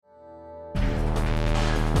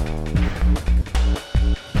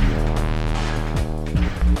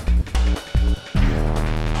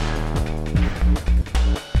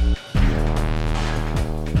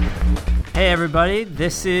everybody.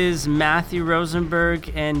 This is Matthew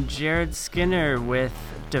Rosenberg and Jared Skinner with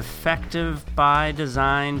Defective by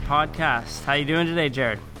Design podcast. How you doing today,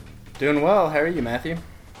 Jared? Doing well. How are you, Matthew?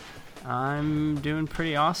 I'm doing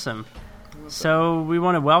pretty awesome. So we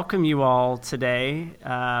want to welcome you all today.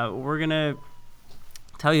 We're going to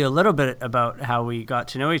tell you a little bit about how we got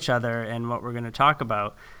to know each other and what we're going to talk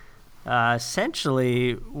about.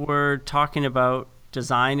 Essentially, we're talking about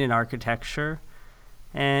design and architecture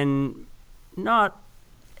and not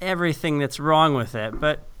everything that's wrong with it,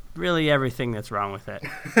 but really everything that's wrong with it.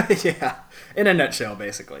 Yeah. In a nutshell,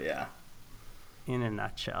 basically, yeah. In a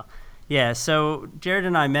nutshell. Yeah, so Jared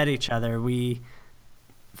and I met each other. We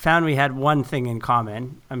found we had one thing in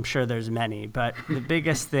common. I'm sure there's many, but the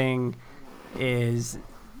biggest thing is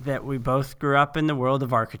that we both grew up in the world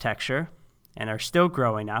of architecture and are still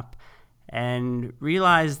growing up and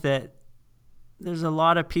realized that there's a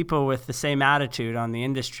lot of people with the same attitude on the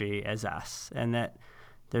industry as us, and that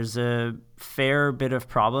there's a fair bit of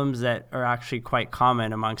problems that are actually quite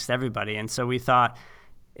common amongst everybody. And so we thought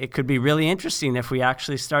it could be really interesting if we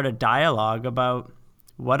actually start a dialogue about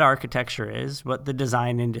what architecture is, what the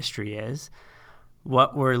design industry is,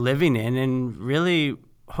 what we're living in, and really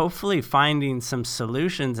hopefully finding some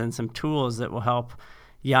solutions and some tools that will help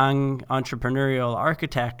young entrepreneurial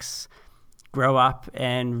architects grow up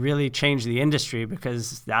and really change the industry,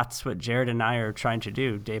 because that's what Jared and I are trying to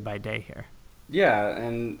do day by day here. Yeah,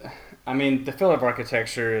 and I mean, the field of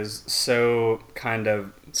architecture is so kind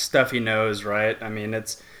of stuffy nose, right? I mean,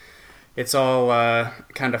 it's all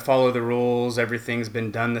kind of follow the rules. Everything's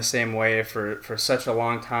been done the same way for such a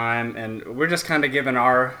long time, and we're just kind of giving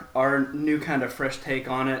our new kind of fresh take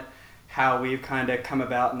on it, how we've kind of come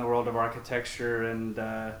about in the world of architecture, and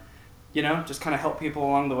just kind of help people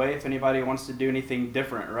along the way if anybody wants to do anything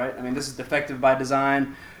different, right? I mean, this is Defective by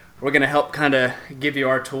Design. We're going to help kind of give you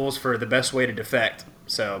our tools for the best way to defect.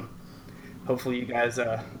 So hopefully you guys,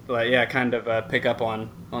 pick up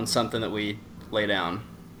on something that we lay down.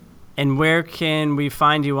 And where can we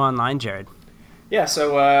find you online, Jared? Yeah,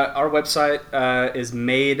 so our website is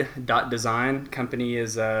made.design. Company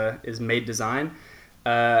is Made Design.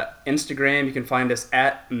 Instagram, you can find us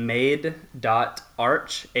at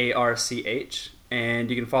made.arch, A-R-C-H. And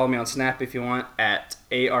you can follow me on Snap if you want at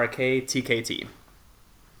ARKTKT.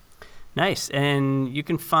 Nice. And you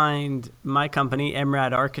can find my company,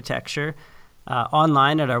 MRAD Architecture,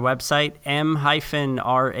 online at our website, m-rad.com,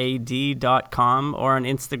 or on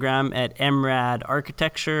Instagram at MRAD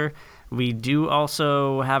Architecture. We do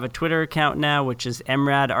also have a Twitter account now, which is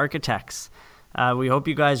MRAD Architects. We hope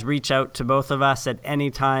you guys reach out to both of us at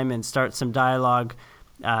any time and start some dialogue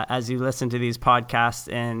as you listen to these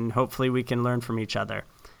podcasts, and hopefully we can learn from each other.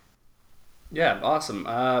 Yeah, awesome.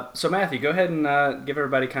 So Matthew, go ahead and give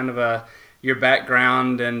everybody kind of your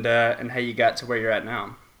background and how you got to where you're at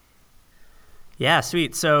now. Yeah,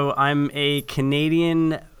 sweet. So I'm a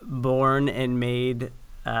Canadian-born and made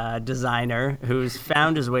designer who's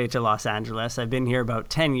found his way to Los Angeles. I've been here about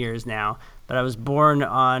 10 years now, but I was born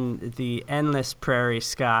on the endless prairie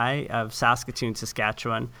sky of Saskatoon,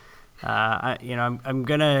 Saskatchewan. I'm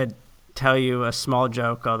going to tell you a small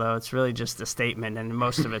joke, although it's really just a statement, and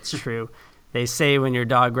most of it's true. They say when your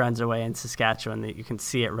dog runs away in Saskatchewan that you can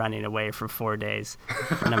see it running away for 4 days,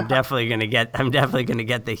 and I'm definitely going to get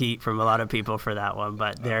the heat from a lot of people for that one.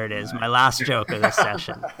 But there it is, my last joke of this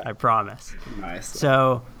session. I promise. Nice.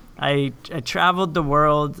 So I traveled the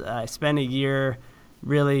world. I spent a year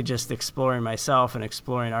really just exploring myself and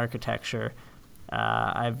exploring architecture.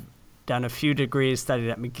 I've done a few degrees, studied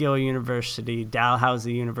at McGill University,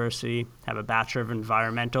 Dalhousie University, have a Bachelor of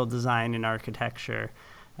Environmental Design in Architecture.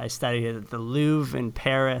 I studied at the Louvre in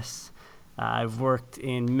Paris. I've worked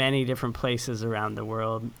in many different places around the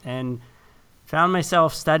world and found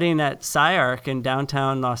myself studying at SciArc in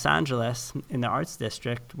downtown Los Angeles in the Arts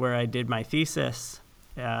District, where I did my thesis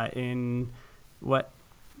in what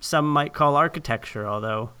some might call architecture,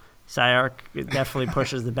 although SciArc definitely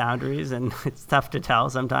pushes the boundaries, and it's tough to tell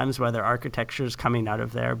sometimes whether architecture is coming out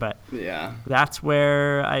of there. But yeah, that's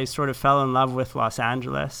where I sort of fell in love with Los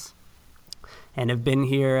Angeles and have been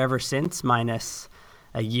here ever since, minus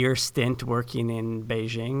a year stint working in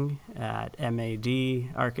Beijing at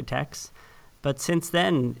MAD Architects. But since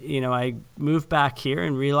then, I moved back here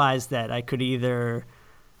and realized that I could either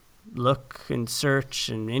look and search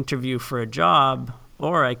and interview for a job,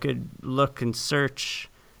 or I could look and search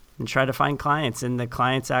and try to find clients. And the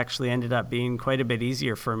clients actually ended up being quite a bit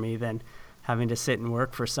easier for me than having to sit and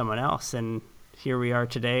work for someone else. And here we are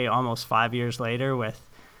today, almost 5 years later, with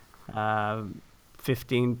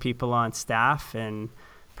 15 people on staff and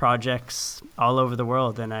projects all over the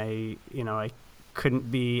world. And I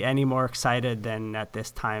couldn't be any more excited than at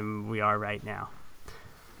this time we are right now.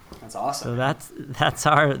 That's awesome. So that's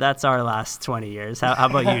our last 20 years. How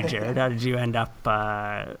about you, Jared? How did you end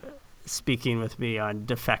up speaking with me on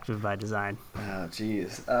Defective by Design? Oh,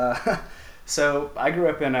 geez. So I grew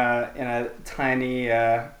up in a tiny,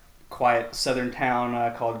 quiet southern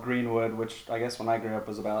town called Greenwood, which I guess when I grew up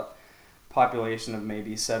was about population of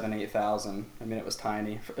maybe 8,000. I mean, it was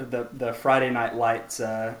tiny. The Friday Night Lights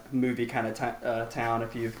movie kind of town.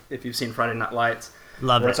 If you've seen Friday Night Lights,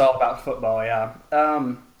 Love it. It's all about football. Yeah.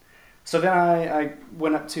 So then I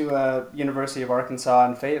went up to University of Arkansas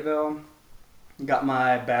in Fayetteville. Got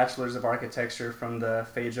my Bachelor's of Architecture from the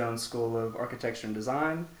Fay Jones School of Architecture and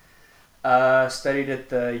Design. Studied at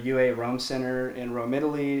the UA Rome Center in Rome,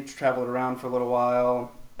 Italy. Traveled around for a little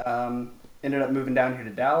while. Ended up moving down here to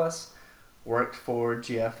Dallas. Worked for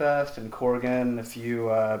GFF and Corgan, a few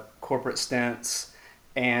corporate stints,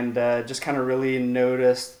 and just kind of really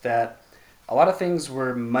noticed that a lot of things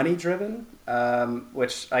were money driven,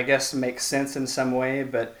 which I guess makes sense in some way,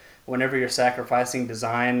 but whenever you're sacrificing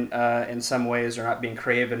design in some ways or not being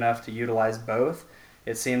creative enough to utilize both,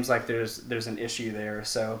 it seems like there's an issue there.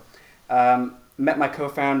 So met my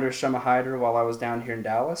co-founder Shama Hyder while I was down here in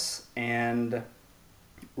Dallas, and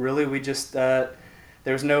really we just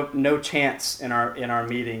there was no chance in our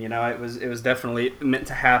meeting. You know, it was definitely meant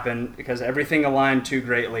to happen because everything aligned too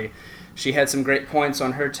greatly. She had some great points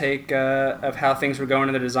on her take of how things were going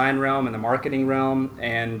in the design realm and the marketing realm,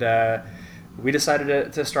 and we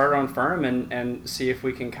decided to start our own firm and see if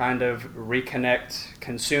we can kind of reconnect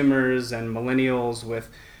consumers and millennials with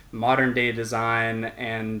modern day design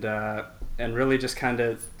and really just kind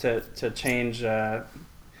of to change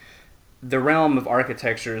the realm of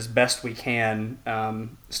architecture as best we can,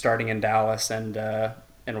 starting in Dallas and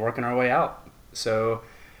working our way out. So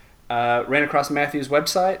ran across Matthew's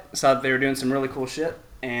website, saw that they were doing some really cool shit,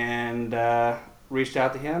 and reached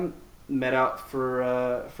out to him. Met out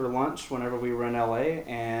for lunch whenever we were in LA,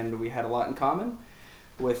 and we had a lot in common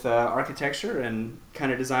with architecture and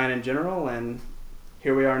kind of design in general. And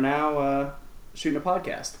here we are now shooting a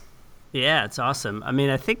podcast. Yeah, it's awesome. I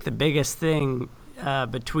mean, I think the biggest thing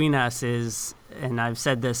between us is, and I've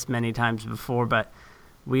said this many times before, but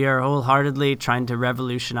we are wholeheartedly trying to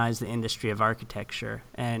revolutionize the industry of architecture.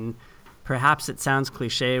 And perhaps it sounds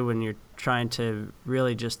cliche when you're trying to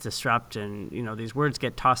really just disrupt, and these words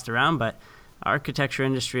get tossed around, but architecture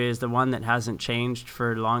industry is the one that hasn't changed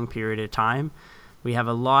for a long period of time. We have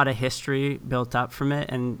a lot of history built up from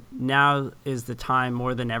it, and now is the time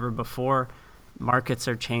more than ever before. Markets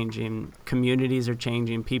are changing, communities are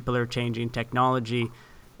changing, people are changing, technology,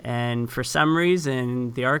 and for some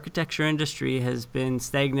reason the architecture industry has been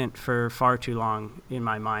stagnant for far too long in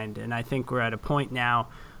my mind. And I think we're at a point now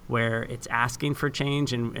where it's asking for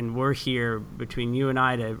change, and we're here between you and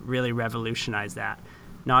I to really revolutionize that,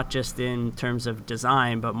 not just in terms of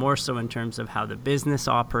design, but more so in terms of how the business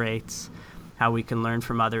operates, how we can learn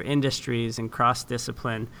from other industries and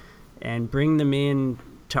cross-discipline and bring them in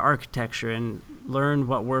to architecture and learn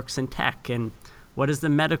what works in tech and what is the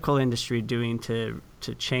medical industry doing to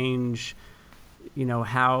change,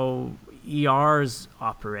 how ERs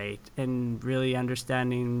operate, and really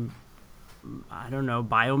understanding,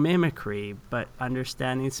 biomimicry, but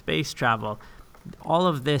understanding space travel. All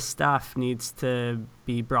of this stuff needs to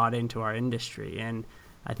be brought into our industry. And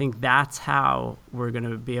I think that's how we're going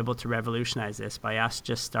to be able to revolutionize this, by us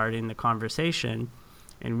just starting the conversation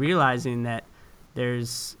and realizing that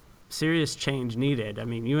there's serious change needed. I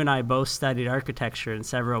mean, you and I both studied architecture in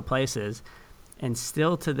several places, and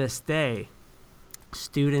still to this day,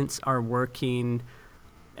 students are working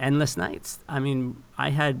endless nights. I mean, I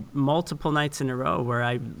had multiple nights in a row where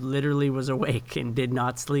I literally was awake and did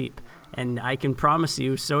not sleep. And I can promise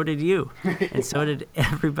you, so did you. And so did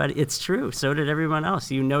everybody. It's true. So did everyone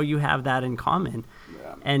else. You have that in common.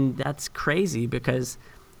 Yeah. And that's crazy because,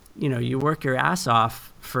 you work your ass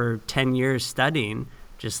off for 10 years studying,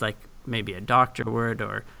 just like maybe a doctor would,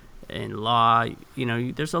 or in law.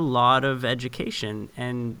 There's a lot of education,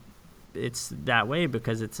 and it's that way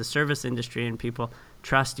because it's a service industry and people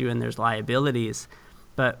trust you and there's liabilities.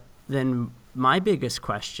 But then my biggest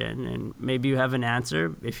question, and maybe you have an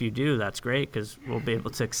answer, if you do, that's great, because we'll be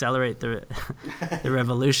able to accelerate the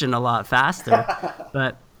revolution a lot faster.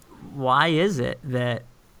 But why is it that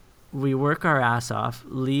we work our ass off,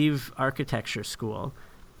 leave architecture school,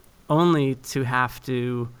 only to have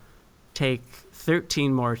to take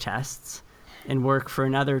 13 more tests and work for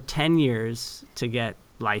another 10 years to get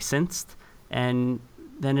licensed, and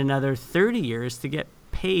then another 30 years to get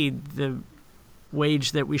paid the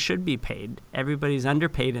wage that we should be paid? Everybody's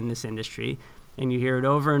underpaid in this industry, and you hear it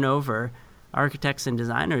over and over. architects and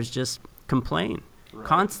designers just complain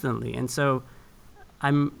constantly. And so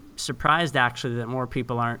I'm surprised actually that more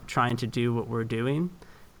people aren't trying to do what we're doing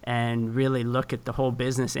and really look at the whole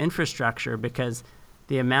business infrastructure, because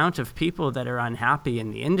the amount of people that are unhappy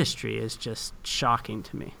in the industry is just shocking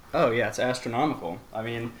to me. Oh yeah, it's astronomical. I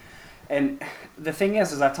mean, and the thing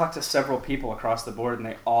is I've talked to several people across the board and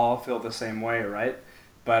they all feel the same way, right?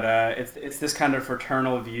 But it's this kind of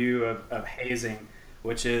fraternal view of hazing,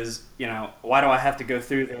 which is, why do I have to go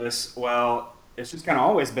through this? Well, it's just kind of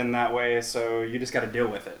always been that way, so you just got to deal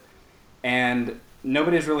with it. And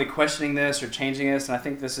nobody's really questioning this or changing this, and I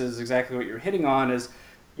think this is exactly what you're hitting on is,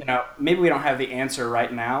 maybe we don't have the answer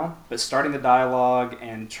right now, but starting the dialogue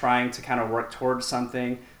and trying to kind of work towards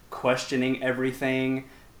something, questioning everything,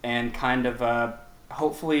 and kind of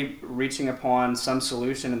hopefully reaching upon some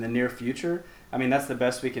solution in the near future. I mean, that's the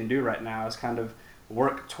best we can do right now, is kind of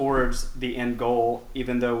work towards the end goal,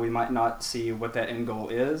 even though we might not see what that end goal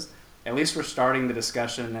is. At least we're starting the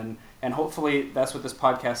discussion, and hopefully that's what this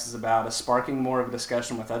podcast is about, is sparking more of a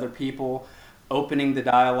discussion with other people, opening the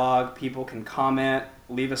dialogue. People can comment,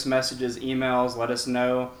 leave us messages, emails, let us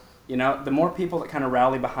know. The more people that kind of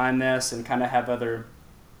rally behind this and kind of have other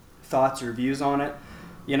thoughts or views on it,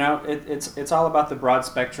 it's all about the broad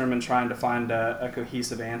spectrum and trying to find a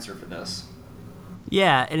cohesive answer for this.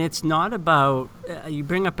 Yeah, and it's not about, you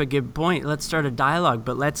bring up a good point, let's start a dialogue,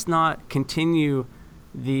 but let's not continue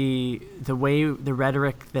the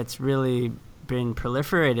rhetoric that's really been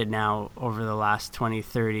proliferated now over the last 20,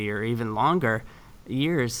 30, or even longer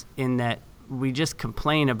years, in that we just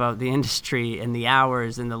complain about the industry and the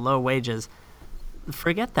hours and the low wages.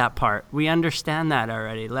 Forget that part. We understand that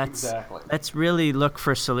already. Let's really look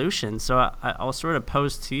for solutions. So I'll sort of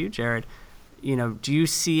pose to you, Jared, do you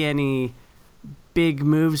see any big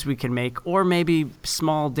moves we can make, or maybe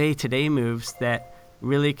small day-to-day moves that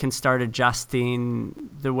really can start adjusting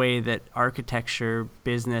the way that architecture,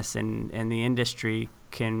 business, and the industry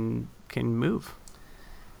can move?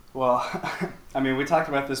 Well, I mean, we talked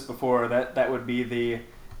about this before. That would be the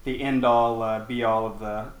end all, be all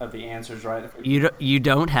of the answers, right? You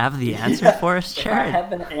don't have the answer for us, Jared? If I had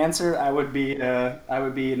the answer, I would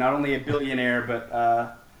be not only a billionaire,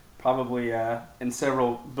 but probably in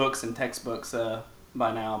several books and textbooks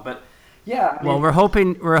by now. But yeah. Well, we're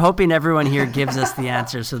hoping everyone here gives us the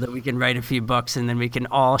answer so that we can write a few books and then we can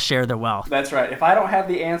all share the wealth. That's right. If I don't have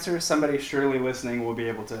the answer, somebody surely listening will be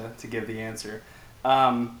able to give the answer.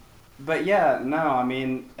 But yeah, no, I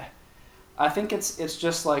mean, I think it's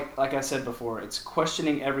just like I said before, it's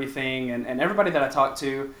questioning everything, and everybody that I talk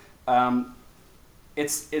to,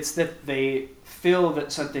 it's that they feel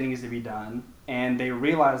that something needs to be done and they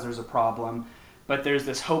realize there's a problem, but there's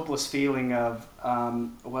this hopeless feeling of,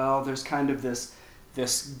 there's kind of this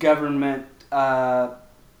government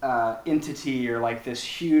entity, or like this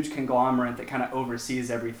huge conglomerate that kind of oversees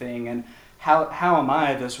everything, and how am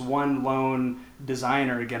I, this one lone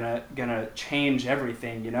designer, gonna change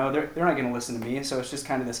everything? They're not gonna listen to me. So it's just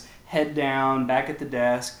kind of this head down, back at the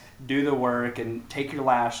desk, do the work, and take your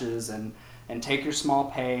lashes and take your small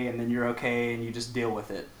pay, and then you're okay, and you just deal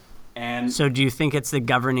with it. And so, do you think it's the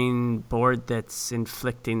governing board that's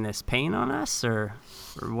inflicting this pain on us, or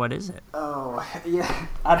what is it? Oh yeah,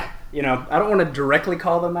 I don't want to directly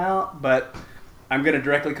call them out, but I'm gonna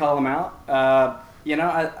directly call them out.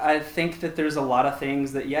 I think that there's a lot of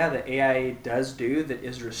things that, the AIA does do that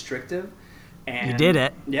is restrictive. And you did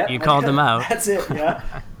it. Yeah, you called them out. That's it,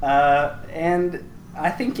 yeah. And I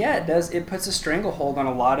think, it does. It puts a stranglehold on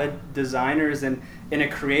a lot of designers, and in a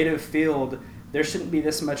creative field, there shouldn't be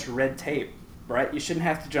this much red tape, right? You shouldn't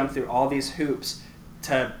have to jump through all these hoops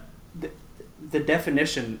to... The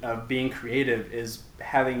definition of being creative is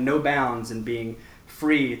having no bounds and being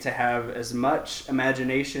free to have as much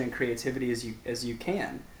imagination and creativity as you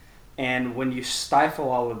can. And when you stifle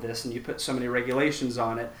all of this and you put so many regulations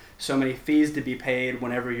on it, so many fees to be paid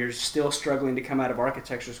whenever you're still struggling to come out of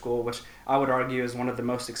architecture school, which I would argue is one of the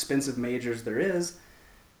most expensive majors there is,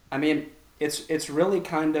 I mean, it's really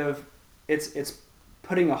kind of, it's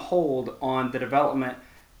putting a hold on the development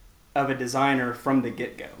of a designer from the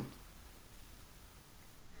get-go.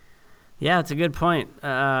 Yeah, it's a good point.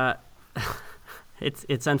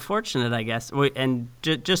 It's unfortunate, I guess. And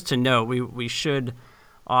just to note, we should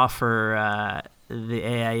offer the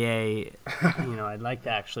AIA, I'd like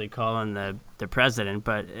to actually call on the president,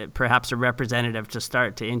 but perhaps a representative to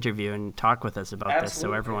start to interview and talk with us about this,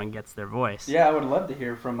 so everyone gets their voice. Yeah, I would love to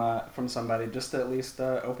hear from somebody, just to at least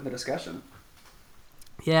open the discussion.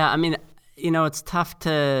 Yeah, I mean, it's tough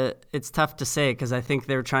to say, because I think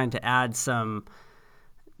they're trying to add some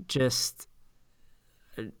just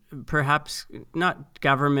perhaps not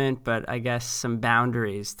government, but I guess some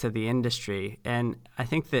boundaries to the industry. And I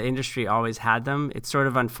think the industry always had them. It's sort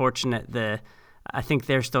of unfortunate. I think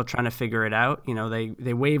they're still trying to figure it out.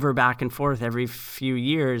 They waver back and forth every few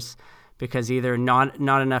years because either not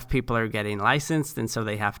enough people are getting licensed, and so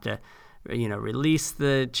they have to, release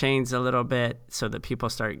the chains a little bit so that people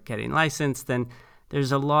start getting licensed. And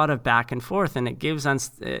there's a lot of back and forth, and it gives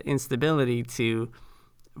instability to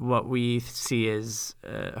what we see as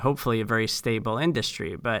hopefully a very stable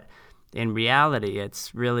industry. But in reality,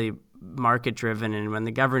 it's really market driven, and when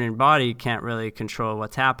the governing body can't really control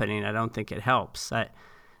what's happening, I don't think it helps.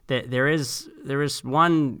 There is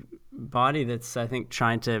one body that's, I think,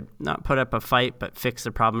 trying to not put up a fight but fix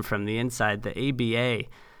the problem from the inside. The ABA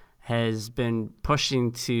has been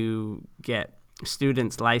pushing to get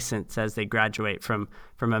students licensed as they graduate from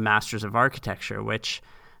a Master's of Architecture, which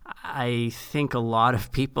I think a lot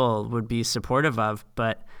of people would be supportive of,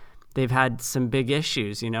 but they've had some big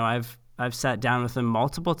issues. I've sat down with them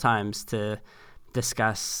multiple times to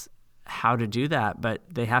discuss how to do that, but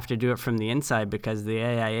they have to do it from the inside because the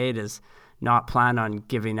AIA does not plan on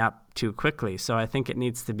giving up too quickly. So I think it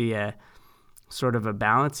needs to be a sort of a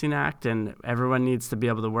balancing act, and everyone needs to be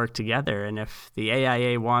able to work together. And if the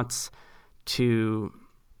AIA wants to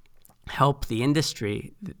help the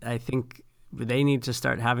industry, I think they need to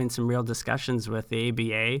start having some real discussions with the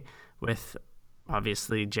ABA, with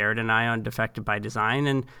obviously Jared and I on Defected by Design,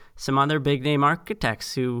 and some other big name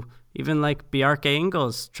architects who, even like Bjarke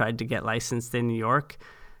Ingels, tried to get licensed in New York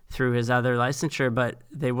through his other licensure, but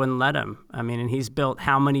they wouldn't let him. I mean, and he's built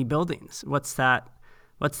how many buildings? What's that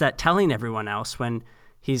telling everyone else when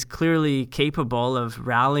he's clearly capable of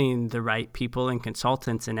rallying the right people and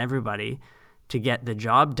consultants and everybody to get the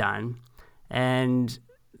job done, and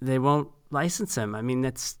they won't license him? I mean,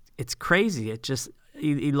 it's crazy. It's just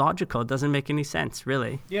illogical. It doesn't make any sense,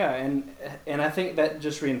 really. Yeah, and I think that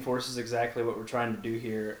just reinforces exactly what we're trying to do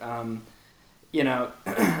here.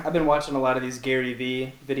 I've been watching a lot of these Gary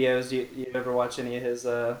Vee videos. Do you ever watch any of his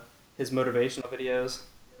motivational videos?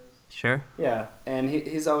 Sure. Yeah, and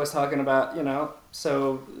he's always talking about,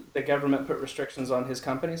 so the government put restrictions on his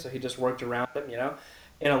company, so he just worked around them,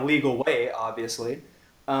 in a legal way, obviously.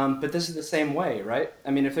 But this is the same way, right?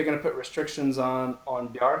 I mean, if they're going to put restrictions on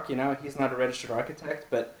Bjarke, he's not a registered architect,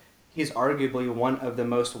 but he's arguably one of the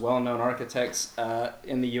most well-known architects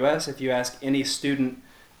in the U.S. If you ask any student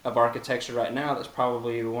of architecture right now, that's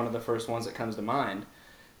probably one of the first ones that comes to mind.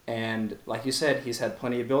 And like you said, he's had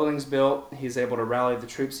plenty of buildings built. He's able to rally the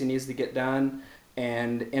troops he needs to get done,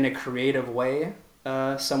 and in a creative way.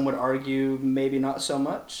 Some would argue maybe not so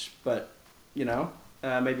much, but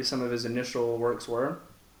maybe some of his initial works were.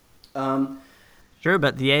 Sure,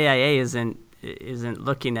 but the AIA isn't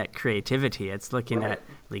looking at creativity. It's looking at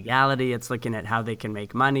legality. It's looking at how they can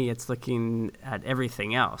make money. It's looking at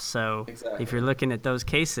everything else. So exactly. If you're looking at those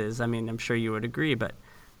cases, I mean, I'm sure you would agree, but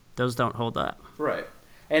those don't hold up. Right.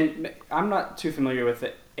 And I'm not too familiar with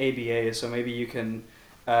the ABA, so maybe you can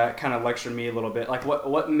kind of lecture me a little bit. Like,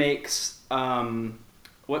 what makes the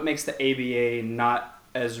ABA not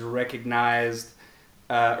as recognized,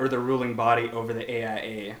 or the ruling body over the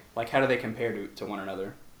AIA? Like, how do they compare to one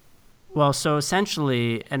another? Well, so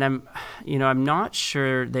essentially, and I'm not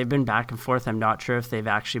sure, they've been back and forth. I'm not sure if they've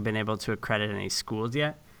actually been able to accredit any schools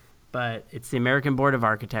yet, but it's the American Board of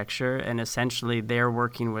Architecture, and essentially they're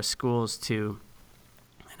working with schools to,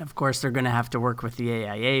 and of course they're going to have to work with the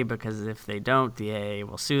AIA, because if they don't, the AIA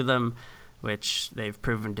will sue them, which they've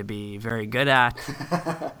proven to be very good at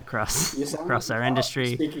across our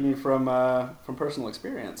industry. Speaking from personal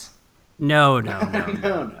experience. No. No.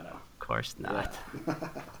 Of course not.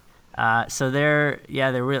 Yeah. So they're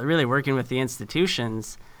really working with the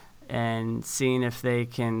institutions and seeing if they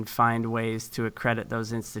can find ways to accredit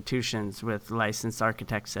those institutions with licensed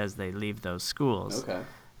architects as they leave those schools. Okay.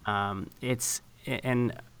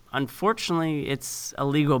 And unfortunately, it's a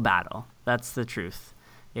legal battle. That's the truth.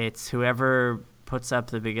 It's whoever puts up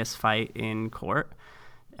the biggest fight in court.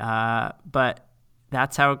 But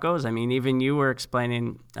that's how it goes. I mean, even you were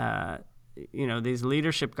explaining, these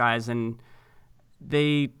leadership guys, and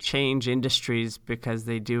they change industries because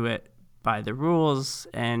they do it by the rules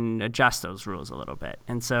and adjust those rules a little bit.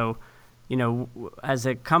 And so, as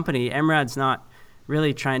a company, MRAD's not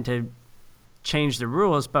really trying to change the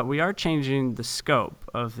rules, but we are changing the scope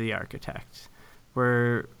of the architect.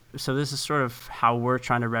 So this is sort of how we're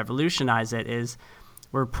trying to revolutionize it, is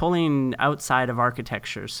we're pulling outside of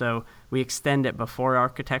architecture. So we extend it before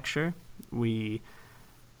architecture. We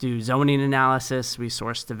do zoning analysis. We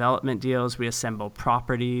source development deals. We assemble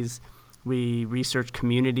properties. We research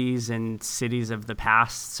communities and cities of the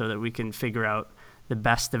past so that we can figure out the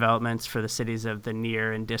best developments for the cities of the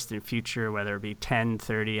near and distant future, whether it be 10,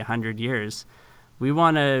 30, 100 years. We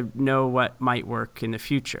want to know what might work in the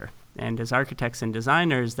future. And as architects and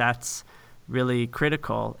designers, that's really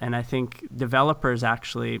critical. And I think developers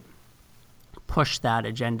actually push that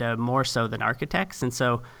agenda more so than architects. And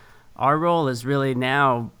so our role is really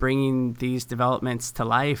now bringing these developments to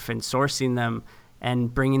life and sourcing them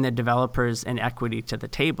and bringing the developers and equity to the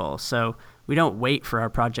table. So we don't wait for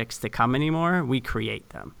our projects to come anymore, we create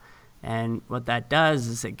them. And what that does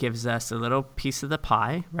is it gives us a little piece of the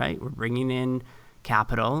pie, right? We're bringing in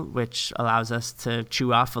capital, which allows us to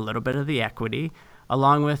chew off a little bit of the equity,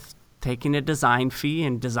 along with taking a design fee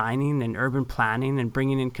and designing and urban planning and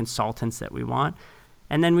bringing in consultants that we want.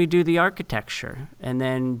 And then we do the architecture. And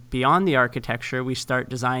then beyond the architecture, we start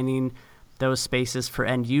designing those spaces for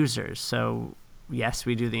end users. So yes,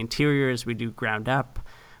 we do the interiors, we do ground up,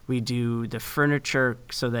 we do the furniture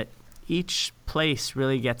so that each place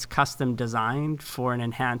really gets custom designed for an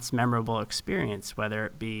enhanced, memorable experience, whether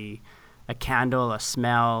it be a candle, a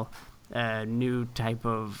smell, a new type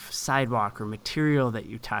of sidewalk or material that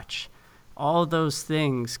you touch. All those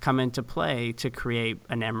things come into play to create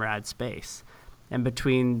an MRAD space. And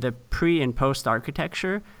between the pre and post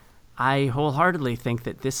architecture, I wholeheartedly think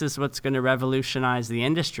that this is what's going to revolutionize the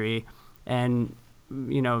industry. And,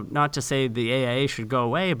 not to say the AIA should go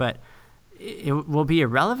away, but it will be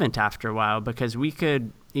irrelevant after a while, because we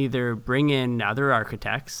could either bring in other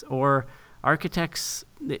architects, or architects,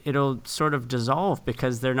 it'll sort of dissolve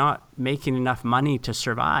because they're not making enough money to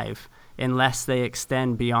survive unless they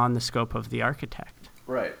extend beyond the scope of the architect.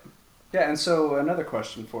 Right. Yeah, and so another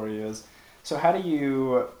question for you is, so how do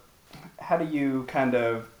you kind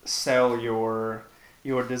of sell your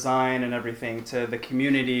design and everything to the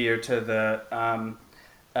community, or to the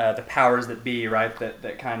powers that be, right?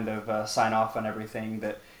 That kind of sign off on everything,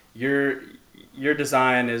 that your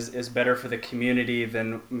design is better for the community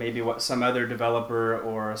than maybe what some other developer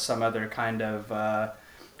or some other kind of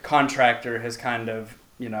contractor has kind of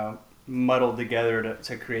muddled together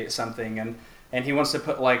to create something, and he wants to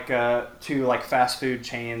put two fast food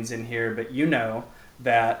chains in here, but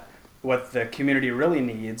that what the community really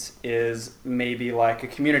needs is maybe like a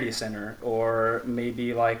community center, or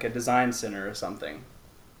maybe like a design center or something.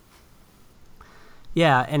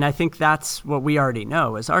 Yeah, and I think that's what we already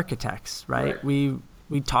know as architects, right? We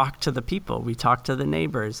talk to the people, we talk to the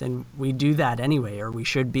neighbors, and we do that anyway, or we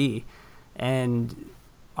should be. And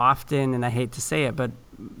often, and I hate to say it, but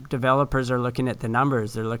developers are looking at the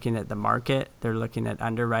numbers, they're looking at the market, they're looking at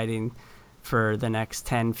underwriting for the next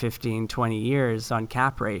 10, 15, 20 years on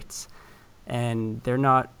cap rates. And they're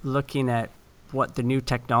not looking at what the new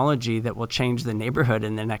technology that will change the neighborhood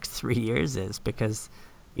in the next 3 years is, because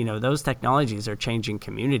those technologies are changing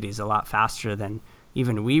communities a lot faster than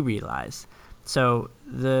even we realize. So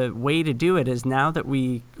the way to do it is, now that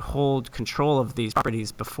we hold control of these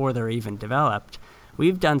properties before they're even developed,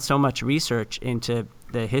 we've done so much research into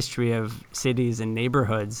the history of cities and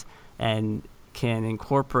neighborhoods, and can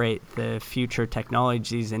incorporate the future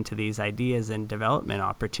technologies into these ideas and development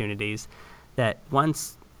opportunities, that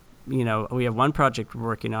once, we have one project we're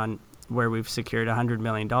working on where we've secured $100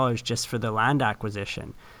 million just for the land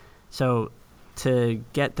acquisition. So to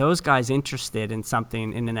get those guys interested in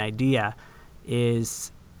something, in an idea,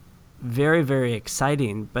 is very, very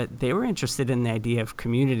exciting. But they were interested in the idea of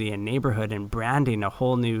community and neighborhood and branding a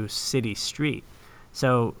whole new city street.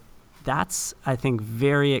 So that's, I think,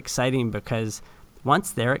 very exciting, because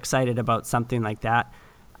once they're excited about something like that,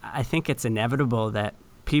 I think it's inevitable that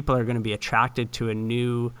people are going to be attracted to a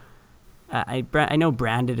new, I know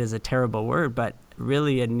branded is a terrible word, but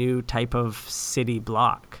really a new type of city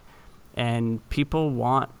block. And people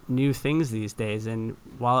want new things these days. And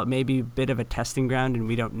while it may be a bit of a testing ground and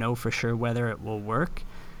we don't know for sure whether it will work,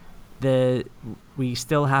 we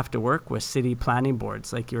still have to work with city planning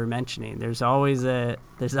boards, like you were mentioning. There's always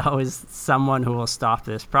someone who will stop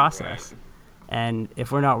this process. Right. And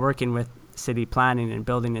if we're not working with city planning and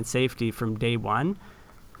building and safety from day one,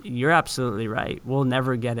 you're absolutely right. We'll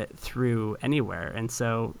never get it through anywhere. And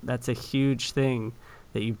so that's a huge thing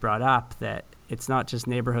that you brought up, that it's not just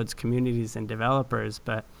neighborhoods, communities, and developers,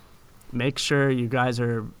 but make sure you guys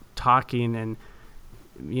are talking and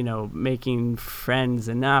making friends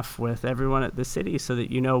enough with everyone at the city so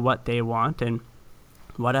that you know what they want and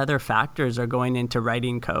what other factors are going into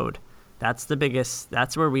writing code. That's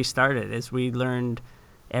where we started, is we learned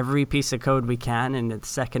every piece of code we can, and the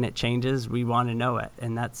second it changes, we want to know it.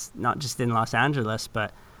 And that's not just in Los Angeles,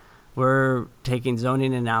 but we're taking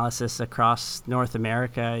zoning analysis across North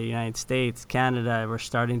America, United States, Canada. We're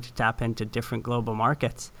starting to tap into different global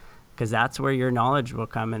markets, because that's where your knowledge will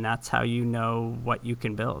come, and that's how you know what you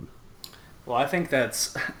can build. Well, I think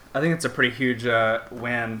it's a pretty huge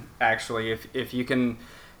win, actually, if you can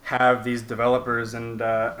have these developers and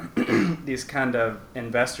these kind of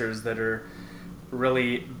investors that are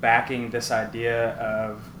really backing this idea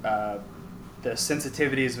of the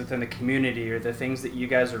sensitivities within the community, or the things that you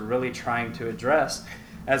guys are really trying to address,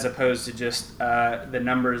 as opposed to just the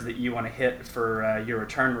numbers that you want to hit for your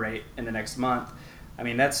return rate in the next month. I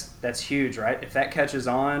mean, that's huge, right? If that catches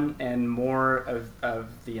on and more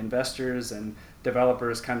of the investors and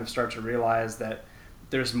developers kind of start to realize that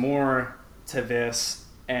there's more to this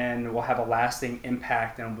and will have a lasting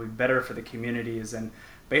impact and will be better for the communities, and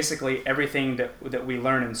basically everything that we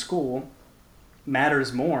learn in school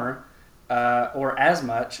matters more or as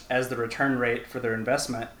much as the return rate for their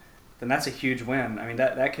investment, then that's a huge win. I mean,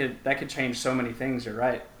 that could change so many things, you're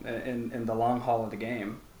right, in the long haul of the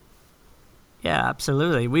game. Yeah,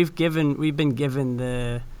 absolutely. We've been given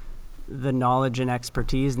the knowledge and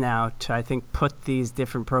expertise now to, I think, put these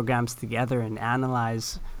different programs together and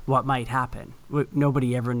analyze what might happen.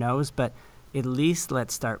 Nobody ever knows, but at least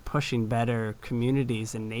let's start pushing better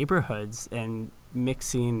communities and neighborhoods and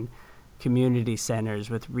mixing community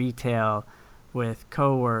centers with retail, with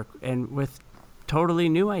co-work, and with totally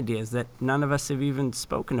new ideas that none of us have even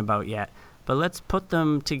spoken about yet. But let's put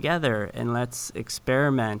them together and let's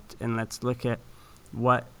experiment and let's look at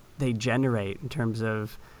what they generate in terms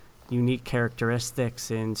of unique characteristics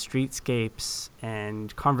in streetscapes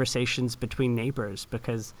and conversations between neighbors,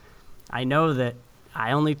 because I know that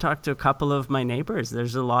I only talk to a couple of my neighbors.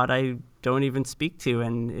 There's a lot I don't even speak to,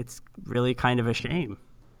 and it's really kind of a shame.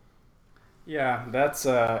 Yeah, that's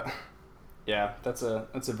a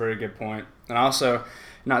very good point. And also,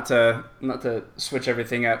 not to switch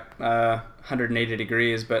everything up 180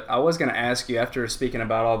 degrees, but I was going to ask you, after speaking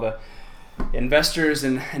about all the investors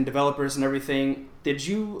and developers and everything, did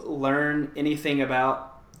you learn anything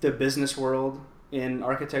about the business world in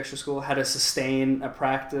architecture school? How to sustain a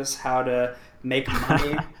practice, how to make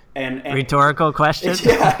money, and rhetorical question.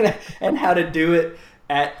 Yeah, and how to do it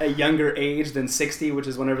at a younger age than 60, which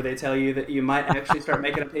is whenever they tell you that you might actually start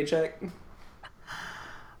making a paycheck.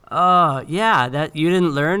 Oh, yeah, that you didn't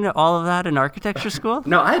learn all of that in architecture school?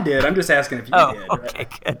 No, I did. I'm just asking if you did. Okay,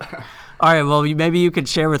 right? good. All right, well, maybe you could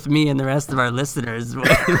share with me and the rest of our listeners.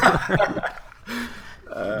 The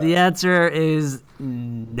answer is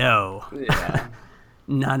no. Yeah.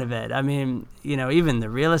 None of it. I mean, even the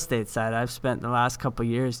real estate side, I've spent the last couple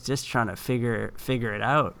of years just trying to figure it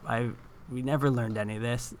out. We never learned any of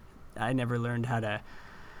this. I never learned how to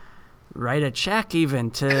write a check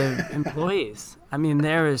even to employees. I mean,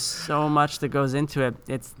 there is so much that goes into it.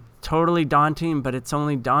 It's totally daunting, but it's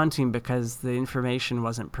only daunting because the information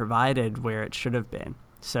wasn't provided where it should have been.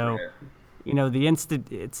 So,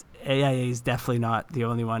 AIA is definitely not the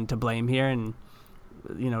only one to blame here. And,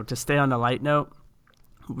 to stay on the light note,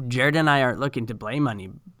 Jared and I aren't looking to blame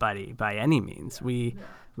anybody by any means. We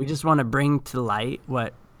just want to bring to light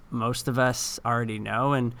what most of us already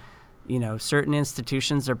know. And, certain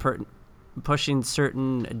institutions are pushing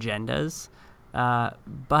certain agendas.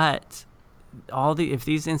 But if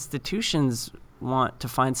these institutions want to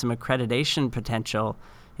find some accreditation potential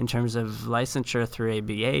in terms of licensure through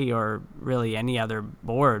ABA or really any other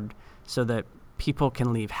board, so that people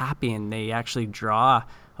can leave happy and they actually draw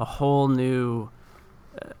a whole new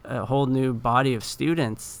body of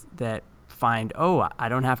students that find, I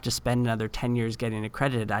don't have to spend another 10 years getting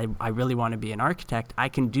accredited. I really want to be an architect. I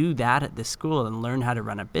can do that at this school and learn how to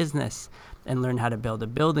run a business and learn how to build a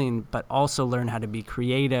building, but also learn how to be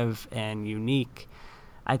creative and unique.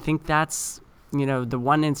 I think that's, the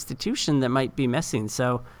one institution that might be missing.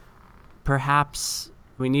 So perhaps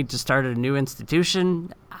we need to start a new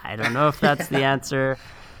institution. I don't know if that's the answer.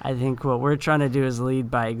 I think what we're trying to do is lead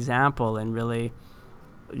by example and really,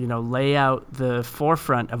 lay out the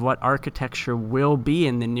forefront of what architecture will be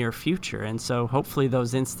in the near future. And so hopefully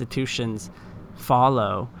those institutions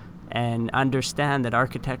follow and understand that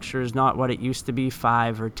architecture is not what it used to be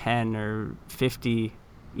 5 or 10 or 50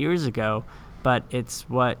 years ago, but it's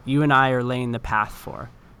what you and I are laying the path for.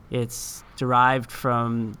 It's derived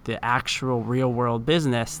from the actual real world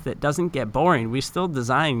business that doesn't get boring. We still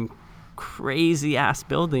design crazy ass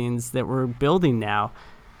buildings that we're building now.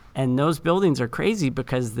 And those buildings are crazy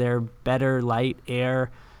because they're better light,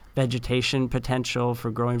 air, vegetation potential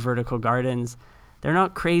for growing vertical gardens. They're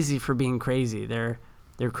not crazy for being crazy. They're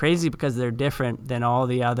crazy because they're different than all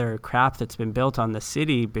the other crap that's been built on the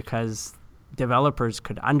city because developers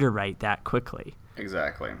could underwrite that quickly.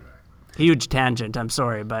 Exactly. Huge tangent. I'm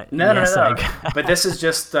sorry, but No, yes, no, no. But this is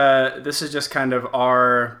just kind of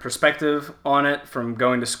our perspective on it from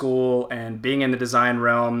going to school and being in the design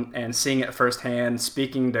realm and seeing it firsthand,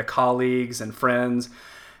 speaking to colleagues and friends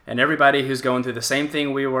and everybody who's going through the same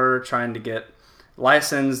thing we were, trying to get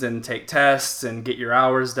licensed and take tests and get your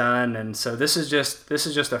hours done. And so this is just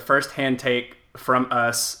a firsthand take from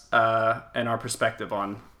us and our perspective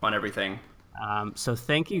on everything. So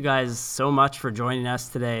thank you guys so much for joining us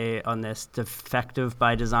today on this Defective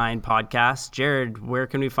by Design podcast. Jared, where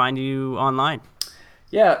can we find you online?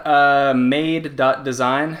 Yeah,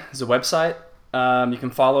 made.design is a website. You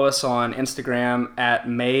can follow us on Instagram at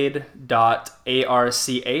made.arch,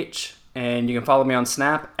 and you can follow me on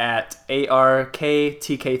Snap at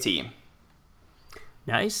ARKTKT.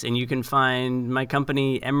 Nice. And you can find my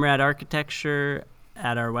company, MRAD Architecture,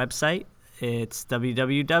 at our website. It's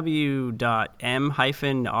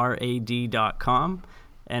www.m-rad.com,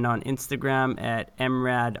 and on Instagram at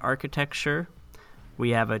MRAD Architecture. We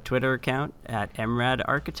have a Twitter account at MRAD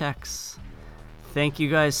Architects. Thank you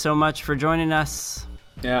guys so much for joining us.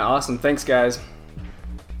 Yeah, awesome. Thanks, guys.